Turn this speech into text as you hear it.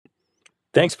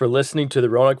Thanks for listening to the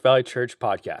Roanoke Valley Church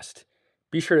podcast.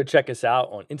 Be sure to check us out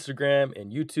on Instagram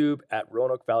and YouTube at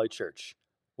Roanoke Valley Church.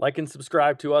 Like and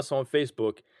subscribe to us on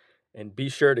Facebook, and be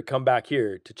sure to come back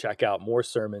here to check out more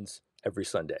sermons every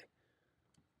Sunday.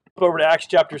 Over to Acts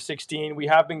chapter 16. We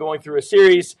have been going through a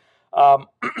series on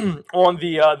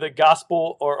the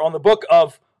gospel, or on the book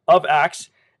of Acts,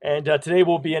 and today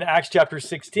we'll be in Acts chapter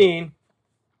 16,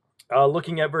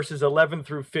 looking at verses 11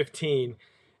 through 15.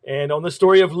 And on the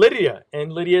story of Lydia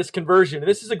and Lydia's conversion. And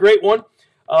this is a great one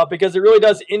because it really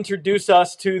does introduce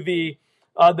us to the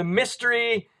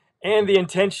mystery and the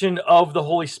intention of the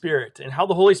Holy Spirit and how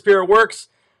the Holy Spirit works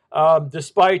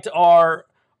despite our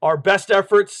best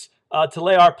efforts to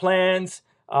lay our plans.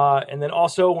 And then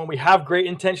also when we have great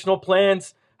intentional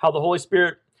plans, how the Holy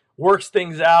Spirit works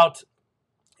things out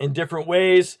in different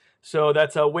ways. So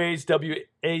that's Waze,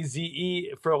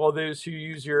 W-A-Z-E, for all those who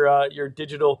use your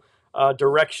digital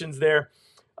directions there,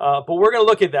 but we're going to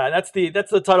look at that. That's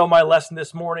the title of my lesson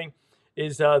this morning,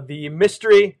 is the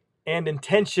mystery and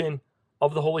intention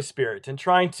of the Holy Spirit, and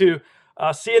trying to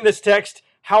see in this text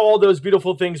how all those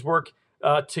beautiful things work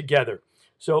together.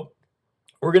 So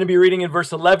we're going to be reading in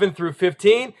verse 11 through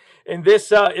 15, and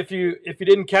this, if you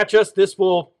didn't catch us, this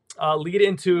will lead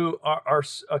into our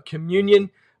communion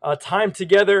time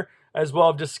together, as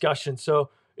well as discussion. So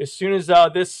as soon as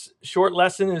this short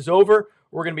lesson is over,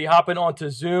 we're going to be hopping onto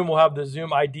Zoom. We'll have the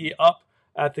Zoom ID up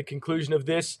at the conclusion of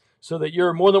this, so that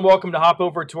you're more than welcome to hop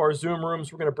over to our Zoom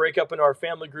rooms. We're going to break up into our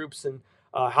family groups and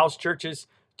house churches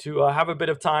to have a bit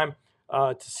of time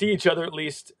to see each other, at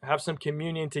least, have some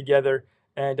communion together,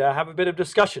 and have a bit of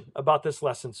discussion about this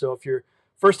lesson. So if you're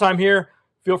first time here,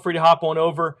 feel free to hop on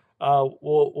over.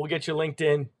 We'll get you linked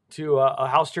in to a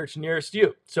house church nearest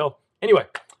you. So anyway,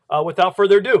 without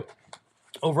further ado,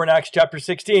 over in Acts chapter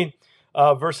 16,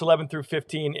 verse 11 through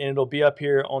 15, and it'll be up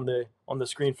here on the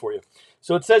screen for you.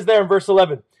 So it says there in verse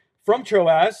 11, "From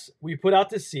Troas we put out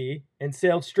to sea and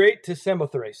sailed straight to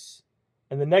Samothrace.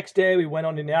 And the next day we went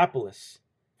on to Neapolis.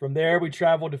 From there we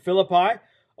traveled to Philippi,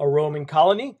 a Roman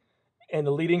colony, and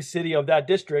the leading city of that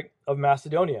district of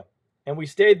Macedonia. And we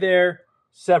stayed there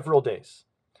several days.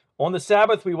 On the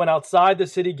Sabbath we went outside the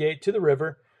city gate to the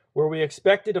river, where we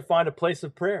expected to find a place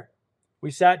of prayer.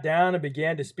 We sat down and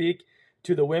began to speak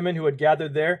to the women who had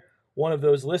gathered there. One of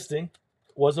those listening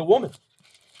was a woman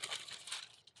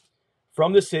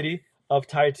from the city of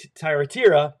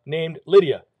Thyatira named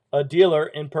Lydia, a dealer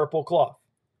in purple cloth.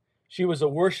 She was a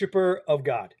worshiper of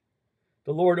God.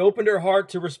 The Lord opened her heart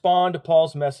to respond to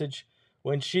Paul's message.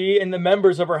 When she and the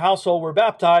members of her household were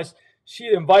baptized,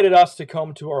 she invited us to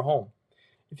come to her home.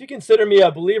 'If you consider me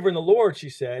a believer in the Lord,' she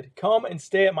said, 'come and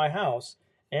stay at my house.'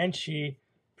 And she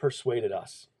persuaded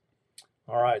us."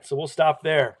 All right, so we'll stop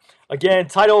there. Again,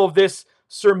 title of this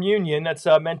sermonion that's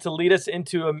meant to lead us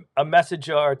into a message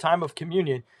or a time of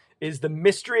communion is the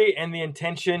mystery and the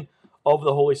intention of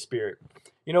the Holy Spirit.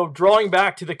 You know, drawing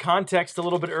back to the context a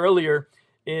little bit earlier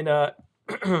in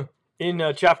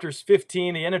chapters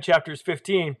 15, the end of chapters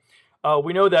 15,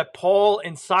 we know that Paul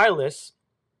and Silas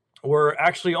were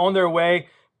actually on their way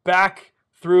back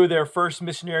through their first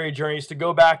missionary journeys to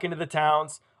go back into the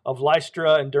towns of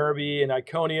Lystra and Derbe and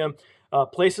Iconium,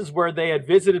 places where they had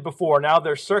visited before. Now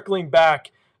they're circling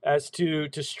back as to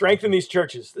strengthen these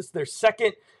churches. This is their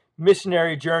second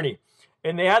missionary journey.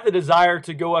 And they had the desire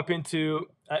to go up into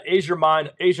Asia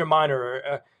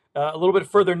Minor, a little bit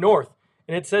further north.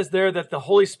 And it says there that the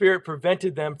Holy Spirit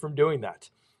prevented them from doing that.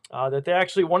 That they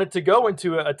actually wanted to go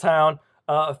into a town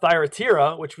of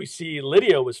Thyatira, which we see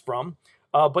Lydia was from,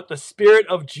 but the Spirit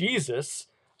of Jesus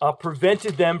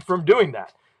prevented them from doing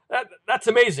that. That's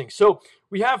amazing. So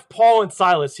we have Paul and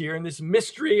Silas here, and this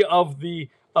mystery of the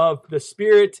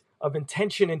Spirit, of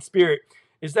intention and spirit,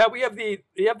 is that we have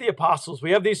the apostles.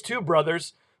 We have these two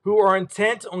brothers who are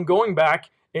intent on going back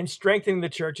and strengthening the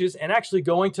churches, and actually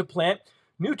going to plant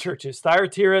new churches.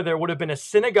 Thyatira, there would have been a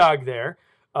synagogue there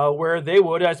where they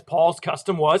would, as Paul's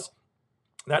custom was,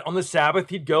 that on the Sabbath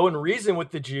he'd go and reason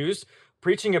with the Jews,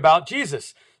 preaching about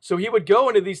Jesus. So he would go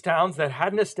into these towns that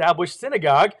had an established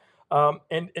synagogue,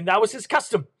 and that was his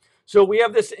custom. So we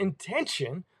have this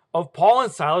intention of Paul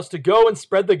and Silas to go and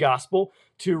spread the gospel,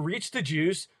 to reach the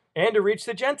Jews and to reach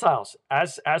the Gentiles,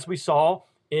 as we saw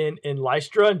in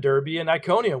Lystra and Derbe and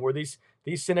Iconium, where these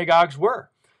synagogues were.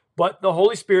 But the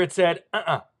Holy Spirit said,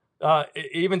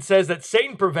 it even says that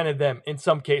Satan prevented them in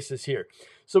some cases here.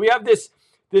 So we have this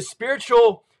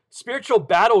spiritual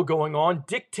battle going on,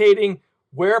 dictating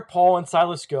where Paul and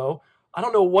Silas go. I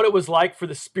don't know what it was like for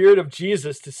the Spirit of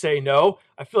Jesus to say no.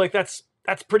 I feel like that's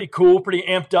pretty cool, pretty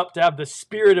amped up to have the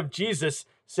Spirit of Jesus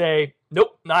say,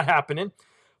 nope, not happening.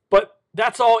 But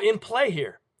that's all in play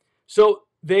here. So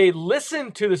they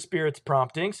listen to the Spirit's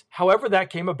promptings, however that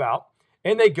came about,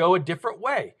 and they go a different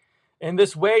way. And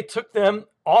this way took them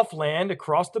off land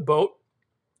across the boat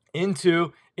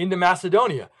into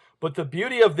Macedonia. But the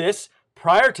beauty of this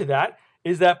prior to that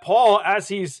is that Paul, as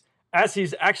he's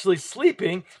actually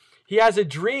sleeping, he has a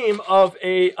dream of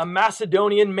a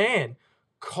Macedonian man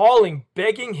calling,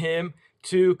 begging him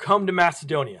to come to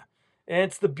Macedonia. And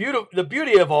it's the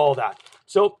beauty of all of that.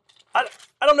 So I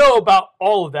don't know about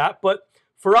all of that, but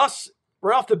for us,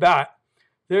 right off the bat,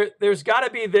 there's got to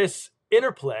be this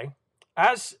interplay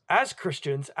as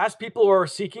Christians, as people who are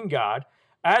seeking God,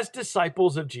 as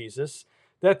disciples of Jesus,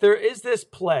 that there is this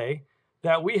play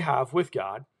that we have with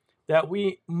God, that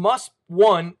we must,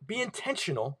 one, be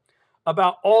intentional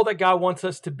about all that God wants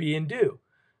us to be and do.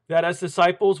 That as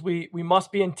disciples, we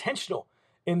must be intentional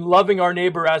in loving our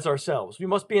neighbor as ourselves. We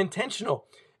must be intentional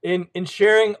in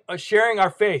sharing our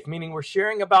faith, meaning we're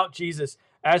sharing about Jesus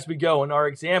as we go in our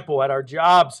example, at our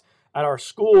jobs, at our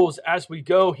schools, as we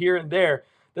go here and there,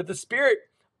 that the Spirit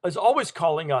is always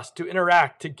calling us to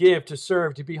interact, to give, to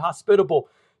serve, to be hospitable,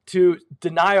 to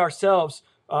deny ourselves,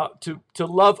 to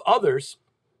love others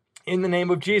in the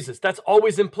name of Jesus. That's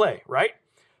always in play, right?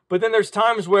 But then there's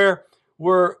times where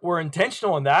we're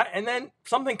intentional in that, and then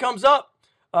something comes up,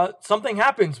 something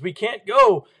happens, we can't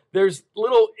go. There's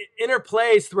little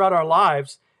interplays throughout our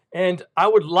lives, and I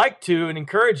would like to and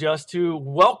encourage us to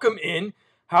welcome in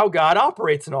how God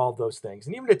operates in all of those things,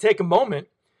 and even to take a moment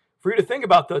for you to think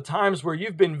about the times where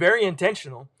you've been very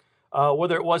intentional,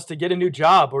 whether it was to get a new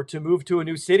job or to move to a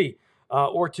new city,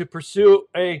 or to pursue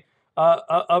a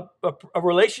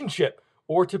relationship,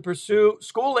 or to pursue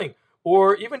schooling,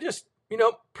 or even just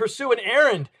pursue an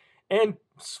errand. And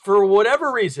for whatever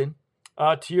reason,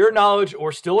 to your knowledge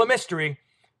or still a mystery,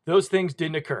 those things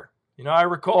didn't occur. I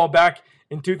recall back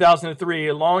in 2003,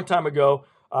 a long time ago,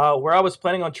 where I was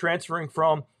planning on transferring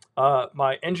from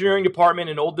my engineering department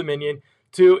in Old Dominion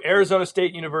to Arizona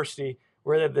State University,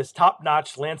 where they have this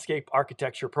top-notch landscape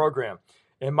architecture program.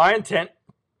 And my intent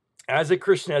as a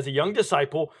Christian, as a young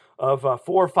disciple of 4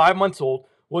 or 5 months old,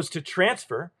 was to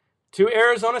transfer to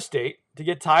Arizona State to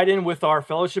get tied in with our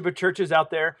fellowship of churches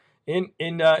out there in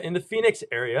the Phoenix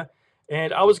area.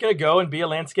 And I was going to go and be a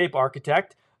landscape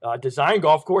architect, design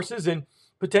golf courses, and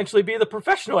potentially be the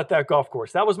professional at that golf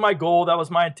course. That was my goal. That was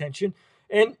my intention.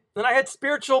 And then I had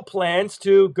spiritual plans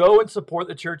to go and support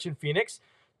the church in Phoenix,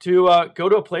 to go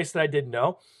to a place that I didn't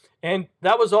know. And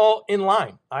that was all in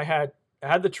line. I had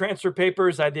the transfer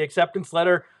papers, I had the acceptance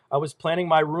letter, I was planning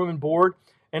my room and board.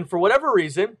 And for whatever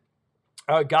reason,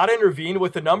 God intervened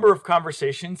with a number of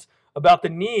conversations about the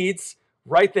needs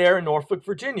right there in Norfolk,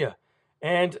 Virginia.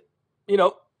 And,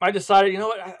 I decided,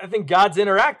 I think God's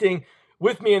interacting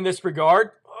with me in this regard.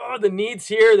 Oh, the needs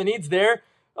here, the needs there,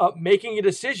 making a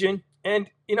decision. And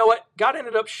you know what? God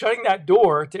ended up shutting that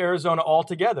door to Arizona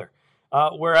altogether,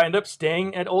 where I ended up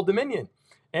staying at Old Dominion.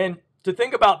 And to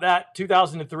think about that,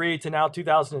 2003 to now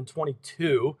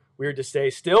 2022, weird to say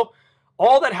still,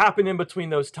 all that happened in between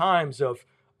those times of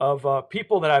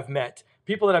people that I've met,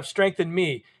 people that have strengthened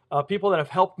me, people that have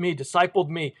helped me, discipled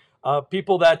me,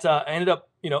 people that ended up,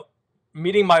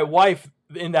 meeting my wife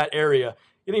in that area,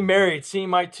 getting married, seeing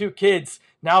my 2 kids,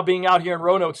 now being out here in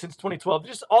Roanoke since 2012,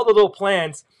 just all the little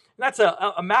plans. And that's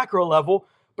a macro level.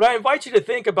 But I invite you to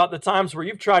think about the times where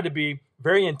you've tried to be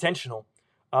very intentional,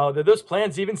 that those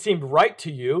plans even seemed right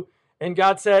to you, and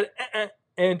God said,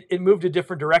 and it moved a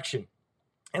different direction.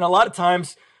 And a lot of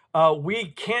times we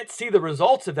can't see the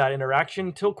results of that interaction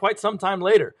until quite some time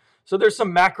later. So there's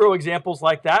some macro examples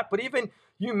like that, but even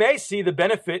you may see the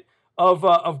benefit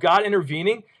of God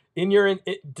intervening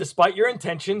despite your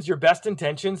intentions, your best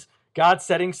intentions, God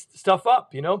setting stuff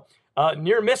up,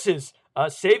 near misses,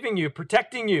 saving you,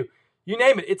 protecting you, you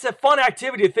name it. It's a fun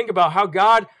activity to think about how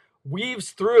God weaves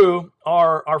through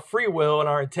our free will and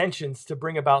our intentions to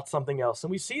bring about something else. And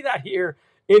we see that here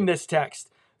in this text,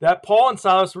 that Paul and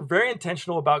Silas were very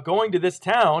intentional about going to this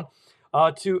town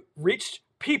to reach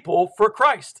people for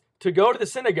Christ, to go to the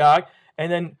synagogue.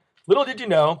 And then little did you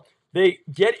know, they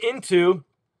get into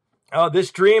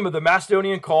this dream of the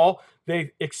Macedonian call.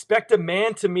 They expect a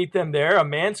man to meet them there. A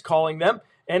man's calling them.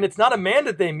 And it's not a man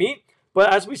that they meet,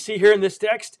 but as we see here in this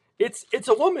text, it's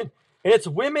a woman. And it's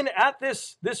women at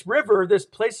this river, this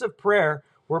place of prayer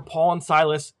where Paul and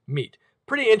Silas meet.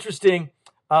 Pretty interesting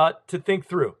to think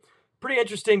through. Pretty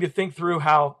interesting to think through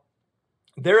how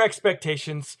their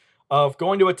expectations of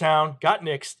going to a town got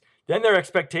nixed. Then their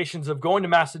expectations of going to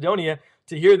Macedonia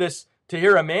to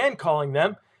hear a man calling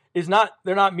them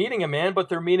they're not meeting a man, but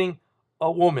they're meeting a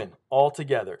woman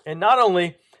altogether. And not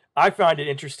only I find it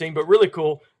interesting, but really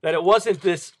cool that it wasn't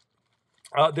this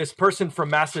this person from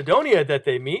Macedonia that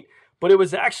they meet, but it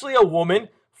was actually a woman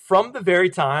from the very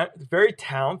town,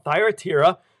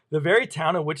 Thyatira, the very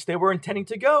town in which they were intending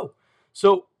to go.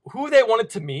 So who they wanted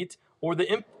to meet, or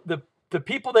the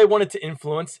people they wanted to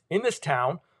influence in this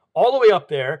town, all the way up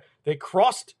there, they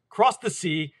crossed the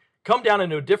sea, come down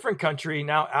into a different country,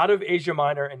 now out of Asia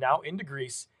Minor and now into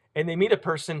Greece, and they meet a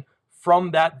person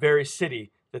from that very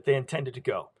city that they intended to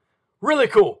go. Really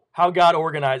cool how God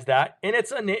organized that. And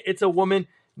it's a woman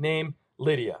named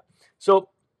Lydia. So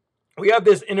we have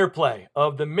this interplay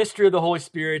of the mystery of the Holy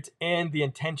Spirit and the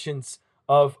intentions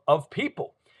of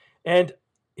people. And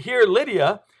here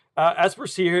Lydia, as we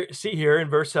see here in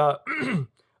verse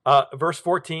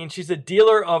 14, she's a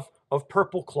dealer of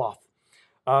purple cloth.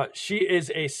 She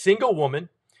is a single woman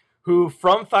who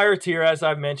from Thyatira, as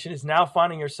I've mentioned, is now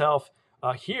finding herself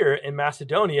here in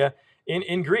Macedonia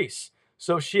in Greece.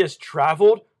 So she has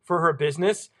traveled for her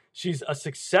business. She's a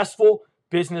successful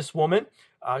businesswoman.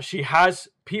 She has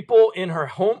people in her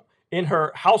home, in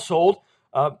her household,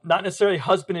 not necessarily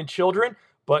husband and children,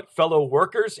 but fellow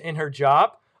workers in her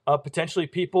job, potentially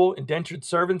people, indentured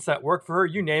servants that work for her,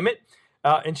 you name it.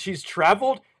 And she's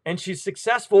traveled and she's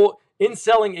successful in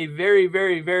selling a very,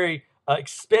 very, very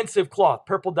expensive cloth,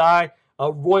 purple dye,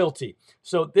 royalty.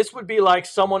 So this would be like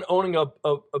someone owning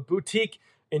a boutique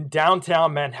in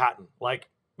downtown Manhattan, like,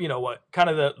 you know what, kind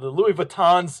of the Louis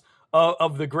Vuittons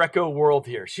of the Greco world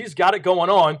here. She's got it going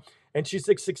on, and she's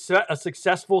a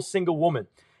successful single woman.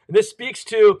 And this speaks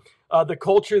to the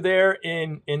culture there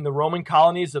in the Roman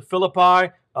colonies of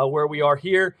Philippi, where we are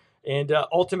here, and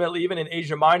ultimately even in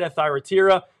Asia Minor,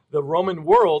 Thyatira, the Roman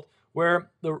world, where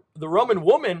the Roman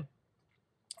woman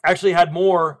actually had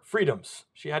more freedoms.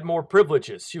 She had more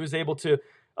privileges. She was able to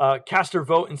cast her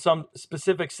vote in some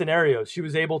specific scenarios. She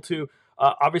was able to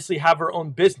obviously have her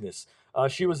own business.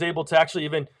 She was able to actually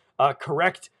even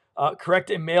correct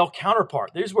a male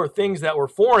counterpart. These were things that were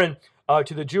foreign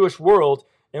to the Jewish world,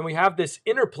 and we have this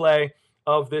interplay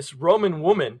of this Roman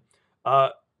woman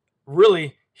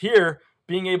really here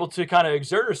being able to kind of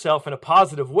exert herself in a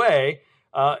positive way,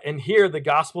 and here the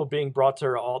gospel being brought to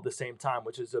her all at the same time,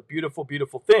 which is a beautiful,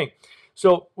 beautiful thing.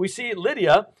 So we see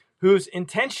Lydia, whose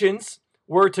intentions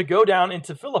were to go down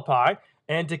into Philippi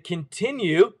and to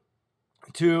continue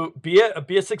to be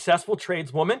a successful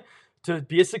tradeswoman, to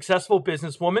be a successful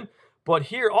businesswoman. But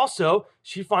here also,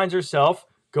 she finds herself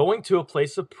going to a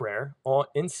place of prayer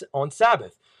on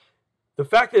Sabbath. The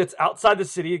fact that it's outside the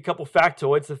city, a couple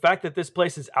factoids, the fact that this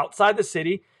place is outside the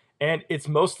city and it's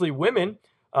mostly women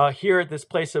here at this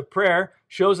place of prayer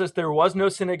shows us there was no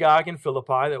synagogue in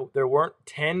Philippi, that there weren't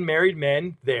 10 married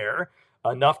men there,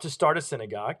 enough to start a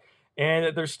synagogue. And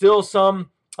that there's still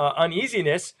some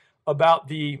uneasiness about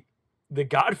the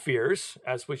God-fears,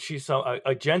 as which she's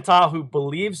a Gentile who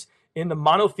believes in the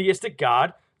monotheistic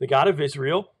God, the God of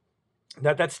Israel,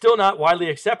 that's still not widely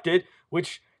accepted,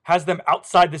 which has them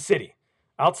outside the city.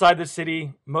 Outside the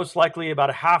city, most likely about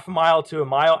a half mile to a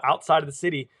mile outside of the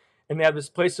city, and they have this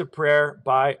place of prayer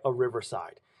by a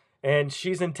riverside. And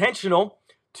she's intentional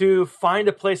to find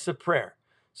a place of prayer.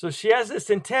 So she has this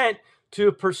intent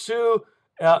to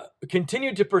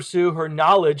continue to pursue her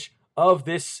knowledge of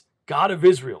this God of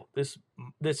Israel,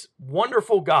 this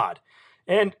wonderful God.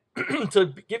 And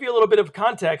to give you a little bit of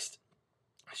context,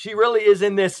 she really is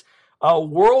in this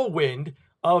whirlwind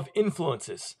of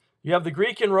influences. You have the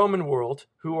Greek and Roman world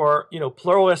who are,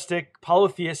 pluralistic,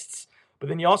 polytheists, but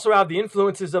then you also have the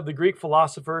influences of the Greek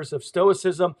philosophers of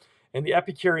Stoicism and the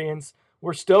Epicureans,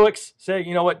 where Stoics say,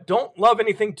 you know what, don't love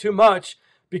anything too much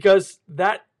because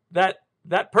that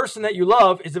person that you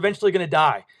love is eventually going to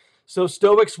die. So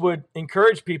Stoics would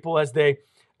encourage people as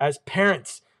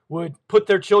parents would put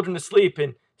their children to sleep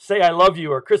and say, I love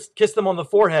you, or kiss them on the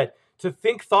forehead, to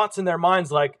think thoughts in their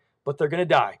minds like, but they're going to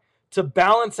die, to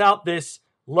balance out this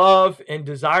love and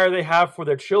desire they have for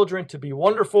their children to be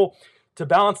wonderful, to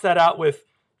balance that out with,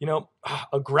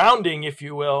 a grounding, if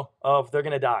you will, of they're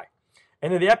going to die.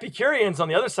 And then the Epicureans on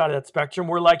the other side of that spectrum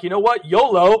were like, you know what,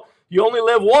 YOLO, you only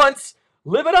live once,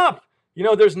 live it up.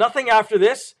 There's nothing after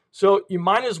this, so you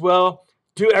might as well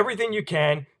do everything you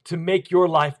can to make your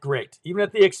life great, even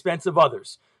at the expense of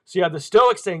others. So you have the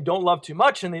Stoics saying don't love too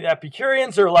much, and the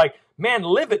Epicureans are like, man,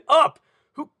 live it up.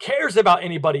 Who cares about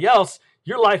anybody else?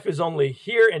 Your life is only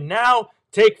here and now.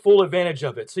 Take full advantage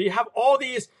of it. So you have all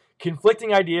these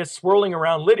conflicting ideas swirling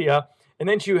around Lydia, and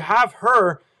then you have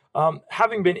her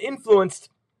having been influenced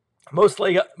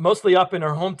mostly up in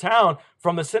her hometown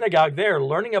from the synagogue there,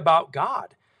 learning about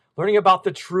God, learning about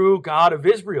the true God of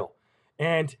Israel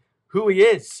and who he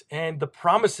is and the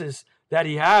promises that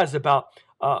he has about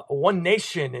one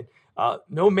nation and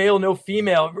no male, no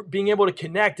female, being able to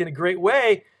connect in a great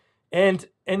way. And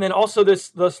then also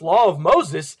this law of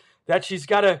Moses that she's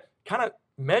got to kind of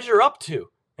measure up to,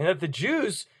 and that the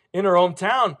Jews in her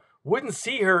hometown wouldn't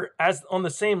see her as on the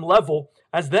same level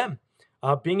as them,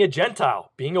 being a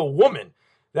Gentile, being a woman,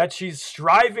 that she's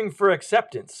striving for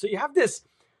acceptance. So you have this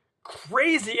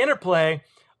crazy interplay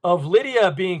of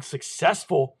Lydia being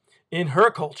successful in her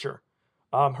culture,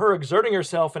 her exerting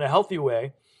herself in a healthy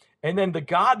way, and then the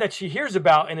God that she hears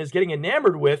about and is getting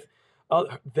enamored with,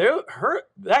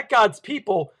 that God's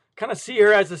people kind of see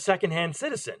her as a secondhand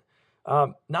citizen,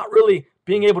 not really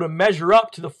being able to measure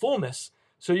up to the fullness.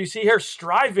 So you see her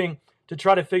striving to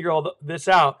try to figure all this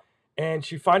out, and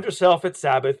she finds herself at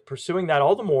Sabbath pursuing that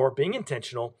all the more, being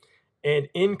intentional, and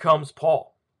in comes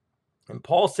Paul. And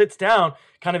Paul sits down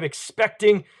kind of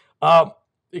expecting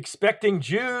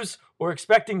Jews or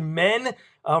expecting men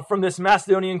from this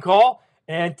Macedonian call,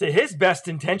 and to his best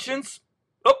intentions,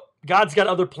 God's got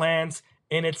other plans,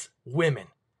 and it's women.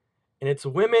 And it's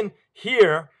women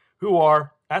here who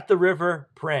are at the river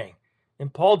praying.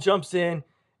 And Paul jumps in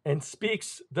and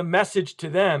speaks the message to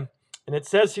them. And it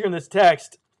says here in this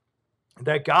text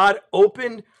that God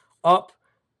opened up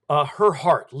her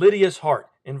heart, Lydia's heart,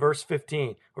 in verse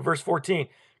 15 or verse 14.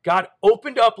 God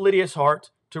opened up Lydia's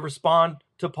heart to respond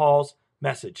to Paul's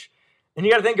message. And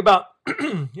you got to think about,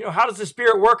 how does the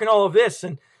Spirit work in all of this?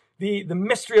 And the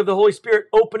mystery of the Holy Spirit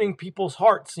opening people's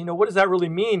hearts. What does that really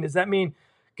mean? Does that mean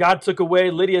God took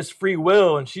away Lydia's free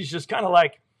will and she's just kind of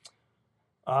like,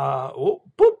 boop,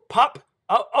 pop.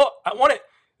 I want it.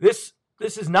 This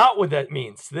is not what that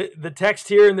means. The text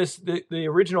here in the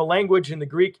original language in the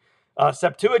Greek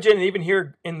Septuagint, and even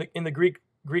here in the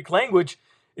Greek language,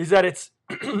 is that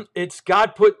it's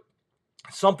God put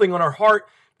something on our heart.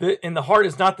 And the heart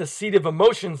is not the seat of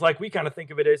emotions like we kind of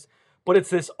think of it as, but it's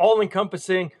this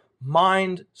all-encompassing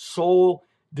mind, soul,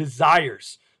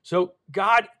 desires. So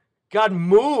God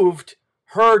moved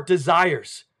her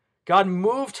desires. God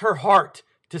moved her heart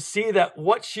to see that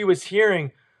what she was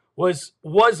hearing was,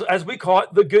 as we call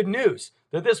it, the good news,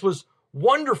 that this was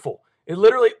wonderful. It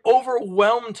literally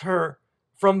overwhelmed her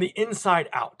from the inside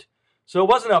out. So it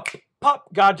wasn't a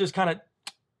pop, God just kind of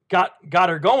got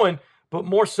her going, but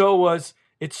more so was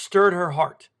it stirred her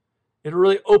heart. It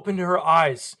really opened her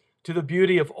eyes to the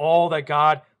beauty of all that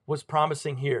God was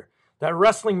promising here. That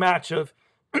wrestling match of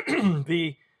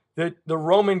the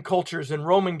Roman cultures and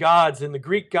Roman gods and the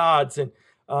Greek gods and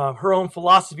her own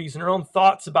philosophies and her own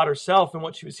thoughts about herself and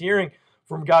what she was hearing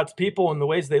from God's people and the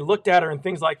ways they looked at her and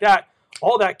things like that,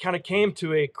 all that kind of came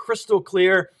to a crystal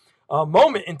clear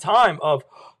moment in time of,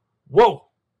 whoa,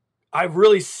 I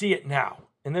really see it now.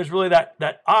 And there's really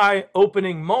that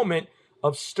eye-opening moment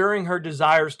of stirring her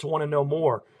desires to want to know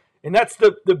more. And that's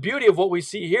the beauty of what we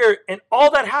see here. And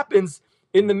all that happens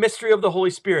in the mystery of the Holy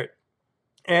Spirit.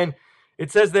 And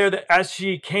it says there that as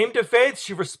she came to faith,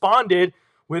 she responded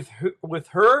with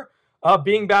her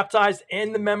being baptized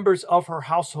and the members of her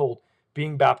household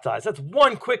being baptized. That's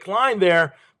one quick line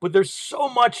there, but there's so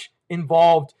much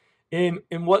involved in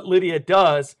what Lydia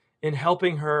does in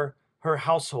helping her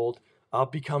household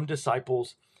become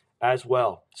disciples as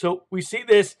well. So we see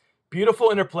this beautiful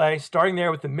interplay, starting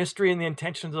there with the mystery and the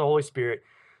intentions of the Holy Spirit.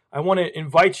 I want to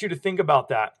invite you to think about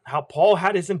that, how Paul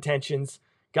had his intentions,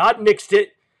 God nixed it,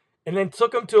 and then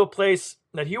took him to a place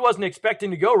that he wasn't expecting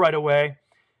to go right away,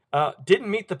 didn't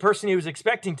meet the person he was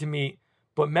expecting to meet,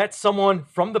 but met someone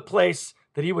from the place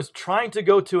that he was trying to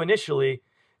go to initially,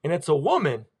 and it's a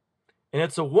woman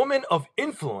of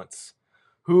influence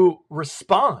who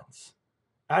responds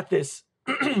at this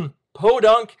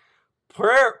podunk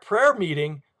prayer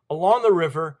meeting along the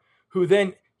river, who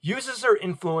then uses her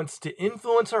influence to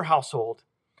influence her household.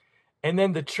 And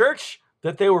then the church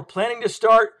that they were planning to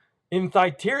start in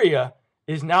Thyatira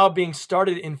is now being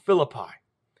started in Philippi.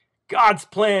 God's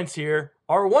plans here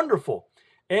are wonderful.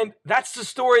 And that's the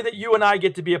story that you and I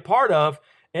get to be a part of.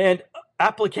 And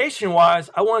application-wise,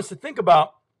 I want us to think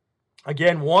about,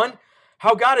 again, one,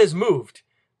 how God has moved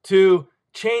to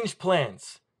change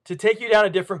plans, to take you down a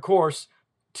different course,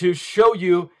 to show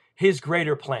you his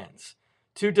greater plans.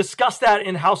 To discuss that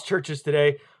in house churches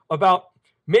today about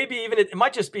maybe even it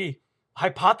might just be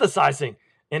hypothesizing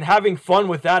and having fun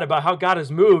with that about how God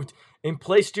has moved and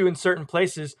placed you in certain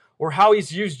places, or how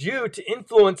he's used you to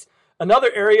influence another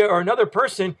area or another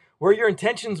person where your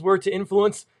intentions were to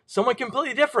influence someone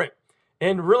completely different,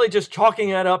 and really just chalking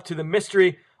that up to the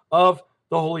mystery of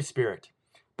the Holy Spirit.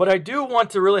 But I do want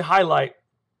to really highlight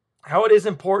how it is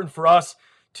important for us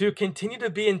to continue to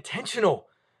be intentional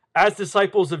as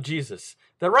disciples of Jesus.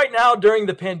 That right now during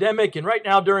the pandemic and right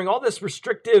now during all this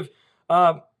restrictive,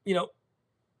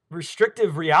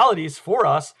 restrictive realities for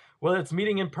us, whether it's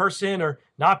meeting in person or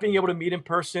not being able to meet in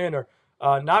person, or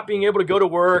not being able to go to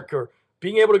work, or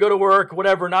being able to go to work,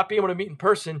 whatever, not being able to meet in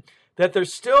person, that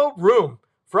there's still room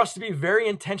for us to be very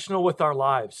intentional with our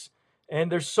lives.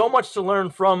 And there's so much to learn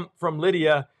from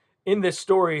Lydia in this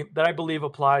story that I believe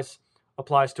applies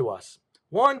to us.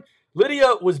 One,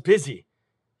 Lydia was busy,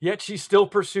 yet she still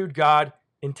pursued God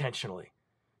intentionally.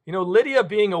 Lydia,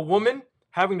 being a woman,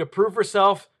 having to prove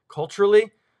herself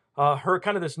culturally, her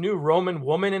kind of this new Roman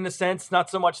woman in a sense, not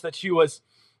so much that she was,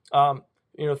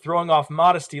 throwing off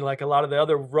modesty like a lot of the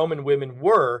other Roman women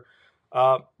were,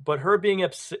 but her being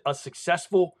a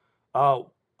successful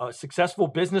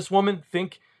businesswoman,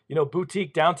 think,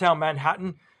 boutique downtown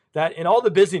Manhattan, that in all the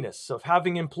busyness of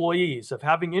having employees, of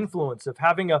having influence, of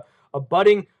having a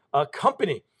budding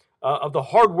company, of the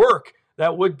hard work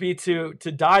that would be to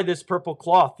dye this purple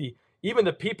cloth, even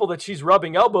the people that she's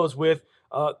rubbing elbows with,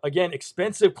 again,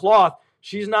 expensive cloth,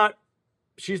 she's not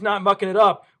mucking it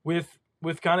up with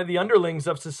kind of the underlings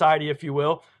of society, if you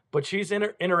will, but she's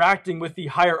interacting with the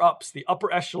higher ups, the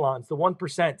upper echelons, the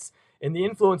 1%, and the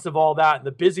influence of all that, and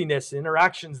the busyness, and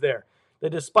interactions there, that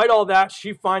despite all that,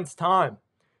 she finds time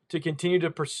to continue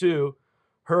to pursue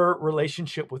her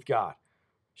relationship with God.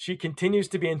 She continues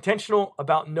to be intentional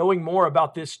about knowing more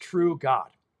about this true God.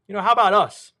 How about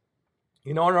us?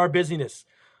 In our busyness,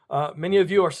 many of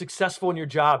you are successful in your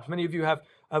jobs. Many of you have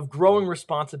growing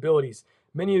responsibilities.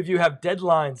 Many of you have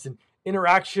deadlines and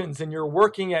interactions, and you're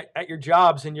working at your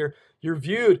jobs, and you're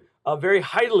viewed very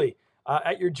highly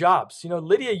at your jobs.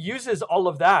 Lydia uses all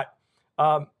of that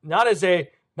not as a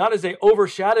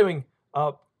overshadowing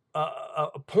a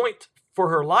point for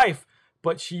her life,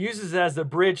 but she uses it as a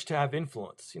bridge to have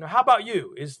influence. How about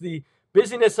you? Is the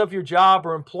busyness of your job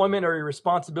or employment or your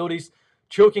responsibilities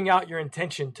choking out your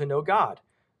intention to know God?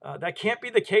 That can't be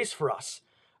the case for us.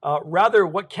 Rather,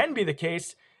 what can be the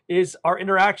case is our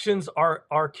interactions,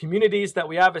 our communities that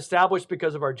we have established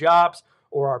because of our jobs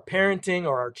or our parenting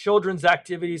or our children's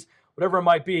activities, whatever it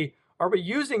might be. Are we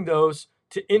using those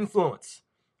to influence?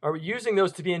 Are we using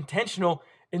those to be intentional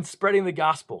in spreading the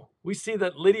gospel? We see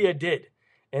that Lydia did,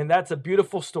 and that's a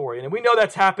beautiful story. And we know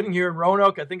that's happening here in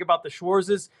Roanoke. I think about the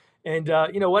Schwarzes, and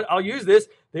you know what? I'll use this.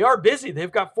 They are busy.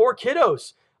 They've got 4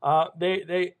 kiddos.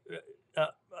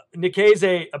 Nikkei's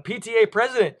a PTA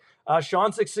president.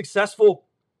 Sean's a successful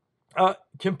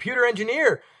computer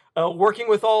engineer, working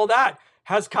with all of that.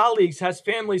 Has colleagues, has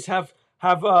families, have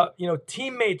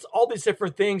teammates, all these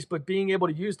different things, but being able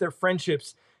to use their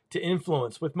friendships to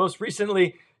influence. With most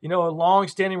recently, a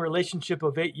long-standing relationship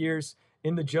of 8 years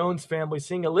in the Jones family,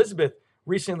 seeing Elizabeth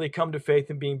recently come to faith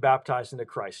and being baptized into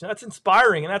Christ. Now, that's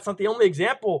inspiring, and that's not the only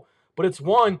example, but it's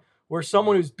one where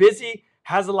someone who's busy,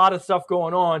 has a lot of stuff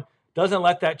going on, doesn't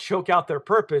let that choke out their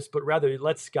purpose, but rather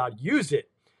lets God use it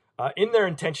in their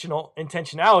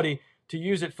intentionality to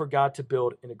use it for God to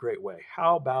build in a great way.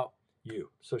 How about you?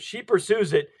 So she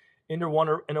pursues it in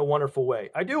a wonderful way.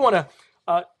 I do want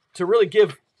to really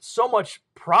give so much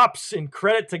props and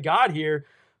credit to God here,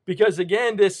 because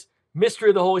again, this mystery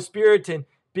of the Holy Spirit and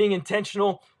being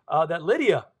intentional, that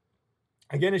Lydia,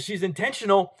 again, as she's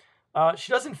intentional,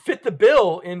 she doesn't fit the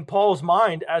bill in Paul's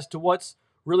mind as to what's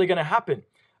really going to happen.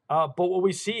 But what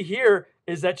we see here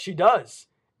is that she does,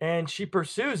 and she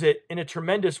pursues it in a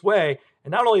tremendous way.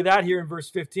 And not only that, here in verse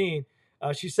 15,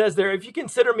 she says there, if you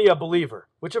consider me a believer,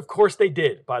 which of course they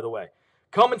did, by the way,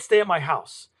 come and stay at my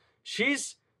house.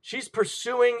 She's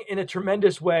pursuing in a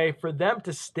tremendous way for them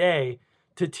to stay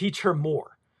to teach her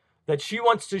more, that she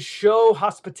wants to show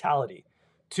hospitality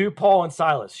to Paul and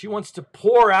Silas. She wants to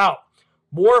pour out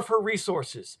more of her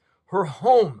resources, her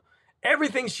home,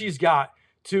 everything she's got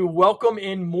to welcome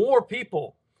in more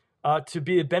people to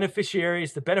be the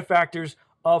beneficiaries, the benefactors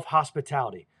of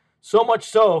hospitality. So much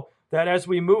so that as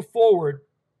we move forward,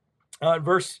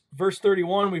 verse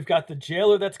 31, we've got the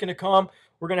jailer that's going to come.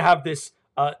 We're going to have this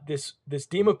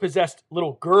demon-possessed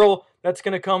little girl that's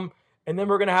going to come. And then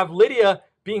we're going to have Lydia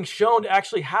being shown to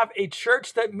actually have a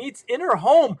church that meets in her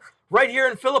home right here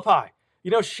in Philippi.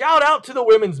 Shout out to the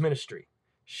women's ministry.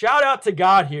 Shout out to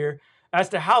God here as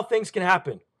to how things can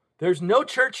happen. There's no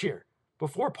church here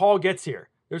before Paul gets here.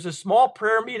 There's a small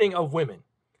prayer meeting of women.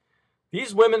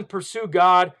 These women pursue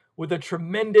God with a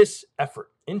tremendous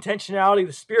effort. Intentionality,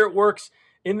 the Spirit works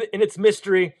in its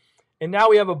mystery, and now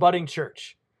we have a budding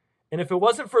church. And if it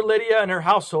wasn't for Lydia and her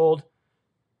household,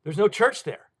 there's no church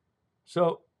there.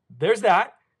 So there's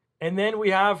that. And then we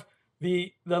have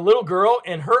the little girl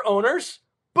and her owners.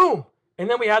 Boom. And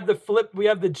then we have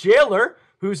the jailer,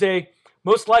 who's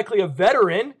most likely a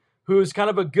veteran, who's kind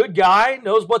of a good guy,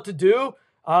 knows what to do.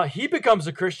 He becomes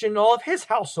a Christian in all of his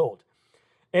household.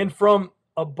 And from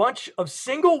a bunch of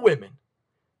single women.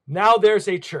 Now there's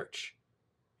a church.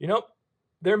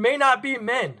 There may not be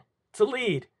men to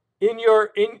lead in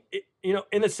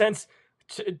a sense,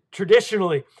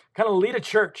 traditionally kind of lead a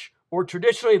church or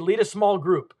traditionally lead a small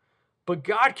group. But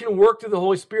God can work through the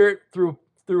Holy Spirit through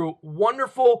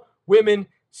wonderful women,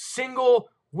 single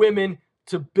women,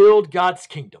 to build God's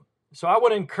kingdom. So I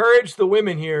want to encourage the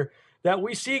women here that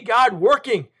we see God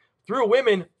working through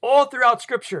women all throughout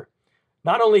Scripture.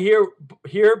 Not only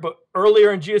here, but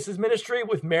earlier in Jesus' ministry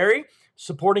with Mary,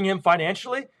 supporting him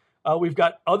financially. We've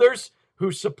got others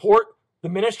who support the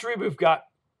ministry. We've got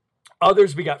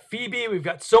others. We got Phoebe. We've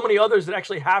got so many others that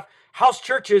actually have house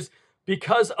churches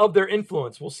because of their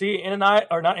influence. We'll see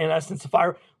Ananias and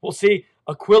Sapphira. We'll see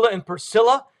Aquila and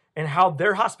Priscilla and how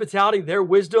their hospitality, their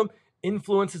wisdom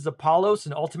influences Apollos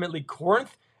and ultimately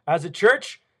Corinth as a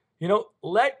church.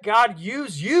 Let God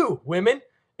use you, women,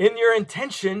 in your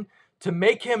intention to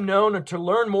make him known and to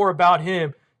learn more about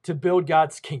him to build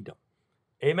God's kingdom.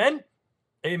 Amen?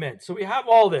 Amen. So we have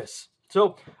all this.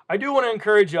 So I do want to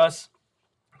encourage us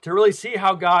to really see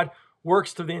how God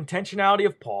works through the intentionality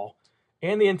of Paul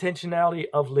and the intentionality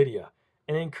of Lydia,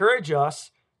 and encourage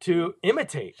us to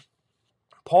imitate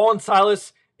Paul and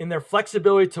Silas in their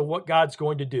flexibility to what God's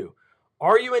going to do.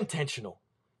 Are you intentional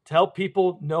to help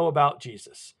people know about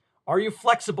Jesus? Are you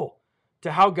flexible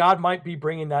to how God might be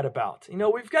bringing that about?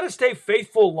 We've got to stay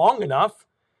faithful long enough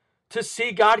to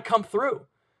see God come through.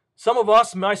 Some of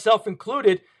us, myself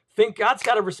included, think God's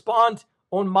got to respond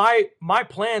on my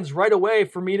plans right away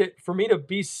for me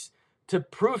to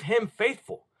prove him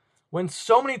faithful. When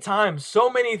so many times, so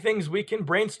many things we can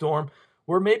brainstorm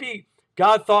where maybe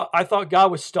I thought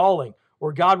God was stalling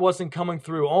or God wasn't coming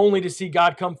through, only to see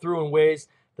God come through in ways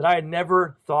that I had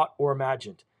never thought or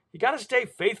imagined. You got to stay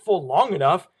faithful long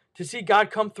enough to see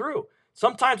God come through.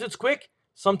 Sometimes it's quick,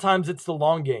 sometimes it's the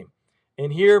long game.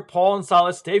 And here, Paul and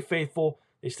Silas stay faithful,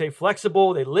 they stay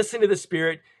flexible, they listen to the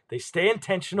Spirit, they stay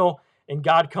intentional, and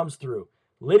God comes through.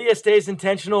 Lydia stays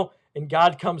intentional, and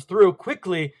God comes through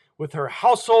quickly with her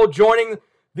household joining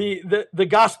the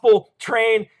gospel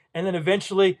train, and then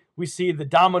eventually we see the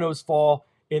dominoes fall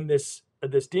in this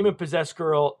demon-possessed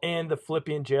girl and the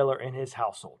Philippian jailer and his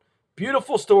household.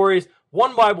 Beautiful stories,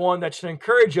 one by one, that should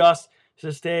encourage us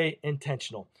to stay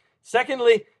intentional.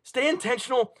 Secondly, stay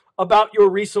intentional about your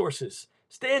resources.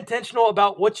 Stay intentional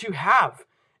about what you have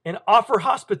and offer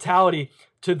hospitality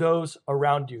to those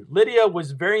around you. Lydia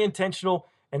was very intentional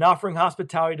in offering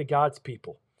hospitality to God's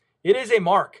people. It is a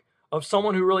mark of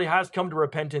someone who really has come to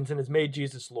repentance and has made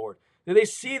Jesus Lord. That they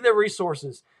see their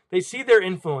resources, they see their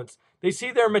influence, they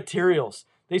see their materials,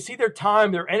 they see their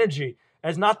time, their energy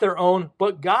as not their own,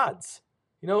 but God's.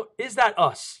 Is that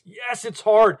us? Yes, it's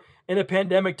hard in a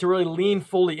pandemic to really lean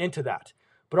fully into that.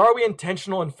 But are we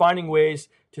intentional in finding ways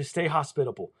to stay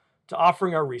hospitable, to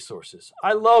offering our resources?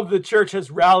 I love the church has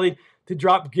rallied to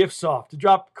drop gifts off, to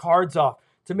drop cards off,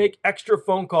 to make extra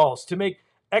phone calls, to make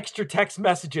extra text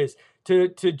messages, to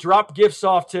drop gifts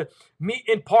off, to meet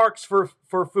in parks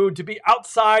for food, to be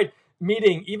outside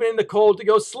meeting, even in the cold, to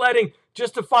go sledding,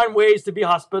 just to find ways to be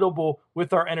hospitable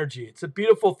with our energy. It's a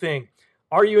beautiful thing.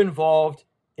 Are you involved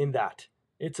in that?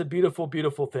 It's a beautiful,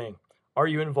 beautiful thing. Are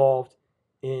you involved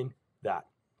in that?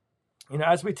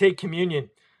 As we take communion,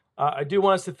 I do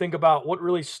want us to think about what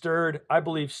really stirred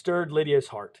Lydia's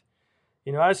heart.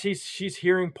 As she's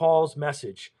hearing Paul's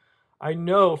message, I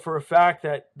know for a fact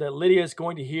that Lydia is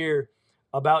going to hear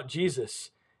about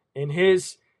Jesus and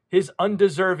his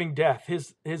undeserving death,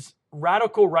 his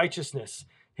radical righteousness,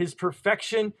 his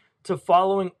perfection to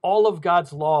following all of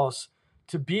God's laws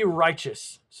to be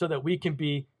righteous so that we can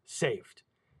be saved.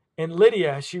 And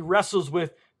Lydia, as she wrestles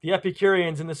with the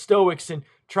Epicureans and the Stoics and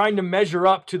trying to measure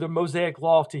up to the Mosaic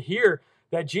law, to hear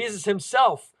that Jesus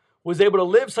himself was able to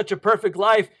live such a perfect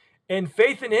life, and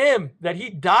faith in him, that he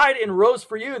died and rose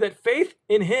for you, that faith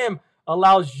in him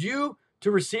allows you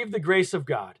to receive the grace of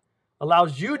God,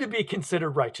 allows you to be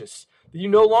considered righteous, that you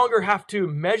no longer have to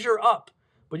measure up,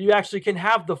 but you actually can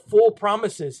have the full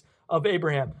promises of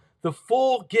Abraham, the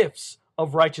full gifts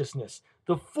of righteousness,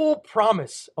 the full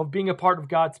promise of being a part of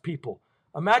God's people.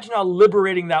 Imagine how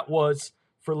liberating that was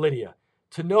for Lydia,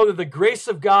 to know that the grace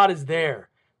of God is there.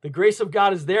 The grace of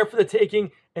God is there for the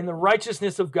taking, and the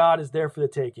righteousness of God is there for the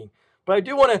taking. But I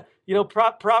do want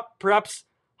to, perhaps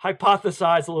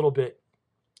hypothesize a little bit,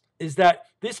 is that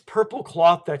this purple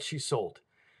cloth that she sold,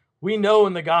 we know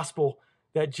in the gospel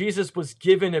that Jesus was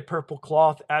given a purple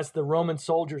cloth as the Roman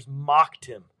soldiers mocked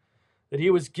him, that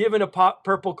he was given a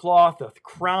purple cloth, a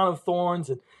crown of thorns,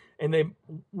 and they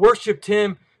worshiped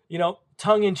him,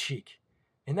 tongue in cheek.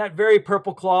 And that very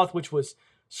purple cloth, which was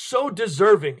so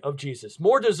deserving of Jesus,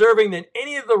 more deserving than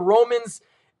any of the Romans,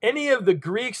 any of the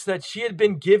Greeks that she had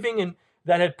been giving and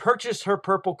that had purchased her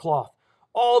purple cloth.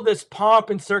 All this pomp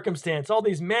and circumstance, all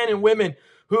these men and women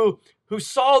who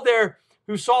saw their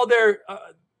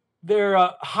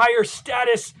higher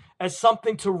status as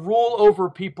something to rule over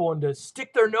people and to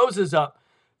stick their noses up,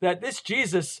 that this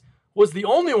Jesus was the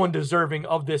only one deserving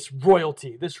of this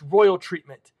royalty, this royal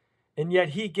treatment. And yet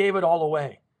he gave it all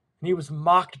away. And he was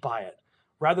mocked by it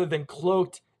rather than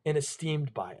cloaked and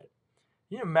esteemed by it.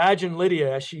 You imagine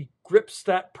Lydia as she grips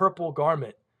that purple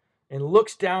garment and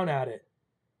looks down at it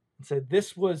and said,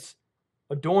 this was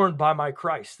adorned by my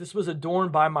Christ. This was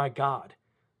adorned by my God,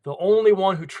 the only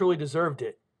one who truly deserved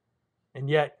it. And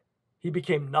yet he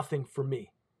became nothing for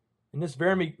me. And this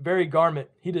very garment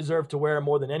he deserved to wear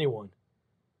more than anyone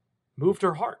moved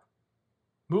her heart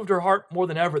more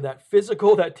than ever. That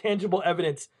physical, that tangible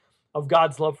evidence of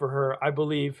God's love for her, I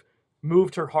believe,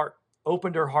 moved her heart,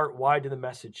 opened her heart wide to the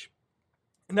message.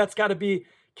 And that's got to be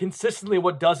consistently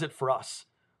what does it for us,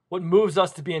 what moves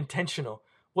us to be intentional,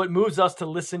 what moves us to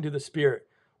listen to the Spirit,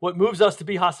 what moves us to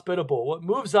be hospitable, what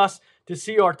moves us to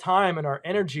see our time and our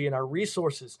energy and our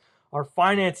resources, our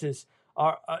finances,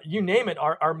 our you name it,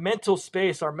 our mental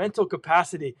space, our mental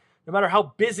capacity. No matter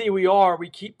how busy we are, we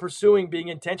keep pursuing being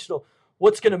intentional.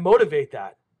 What's going to motivate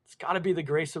that? It's got to be the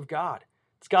grace of God.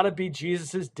 It's got to be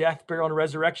Jesus' death, burial, and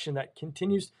resurrection that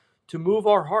continues to move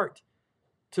our heart,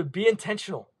 to be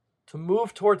intentional, to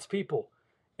move towards people,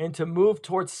 and to move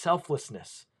towards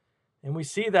selflessness. And we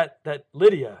see that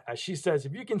Lydia, as she says,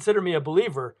 if you consider me a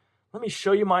believer, let me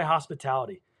show you my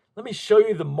hospitality. Let me show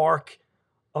you the mark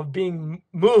of being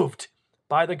moved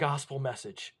by the gospel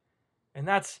message. And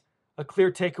that's a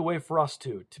clear takeaway for us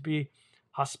too, to be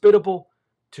hospitable,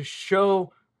 to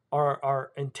show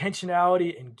our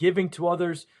intentionality in giving to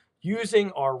others,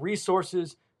 using our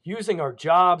resources, using our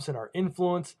jobs and our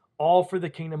influence, all for the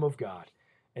kingdom of God.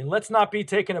 And let's not be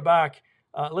taken aback.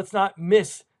 Let's not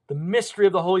miss the mystery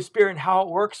of the Holy Spirit and how it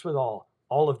works with all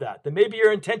of that. That maybe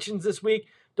your intentions this week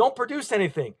don't produce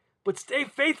anything, but stay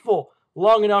faithful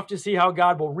long enough to see how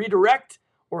God will redirect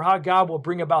or how God will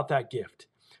bring about that gift.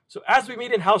 So as we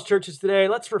meet in house churches today,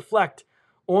 let's reflect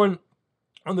on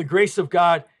the grace of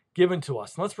God given to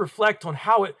us. And let's reflect on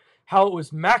how it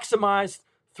was maximized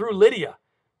through Lydia.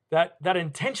 That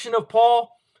intention of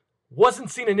Paul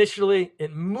wasn't seen initially.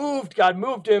 God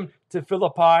moved him to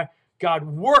Philippi. God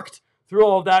worked through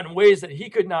all of that in ways that he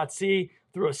could not see,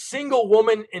 through a single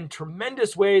woman in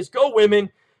tremendous ways. Go women,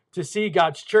 to see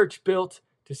God's church built,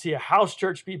 to see a house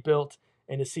church be built,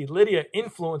 and to see Lydia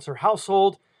influence her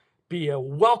household, be a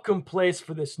welcome place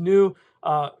for this new,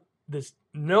 this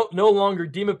no longer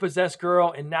demon-possessed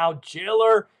girl and now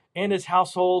jailer and his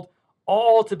household,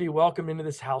 all to be welcomed into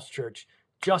this house church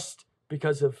just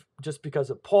because of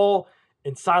Paul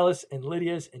and Silas and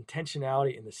Lydia's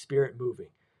intentionality and the Spirit moving.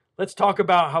 Let's talk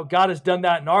about how God has done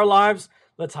that in our lives.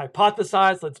 Let's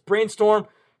hypothesize. Let's brainstorm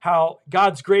how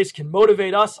God's grace can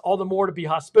motivate us all the more to be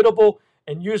hospitable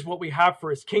and use what we have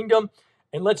for his kingdom.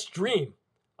 And let's dream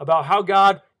about how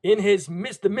God, in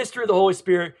the mystery of the Holy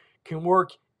Spirit, can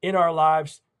work in our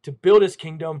lives to build his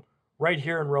kingdom right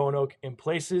here in Roanoke in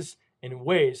places and in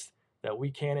ways that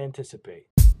we can't anticipate.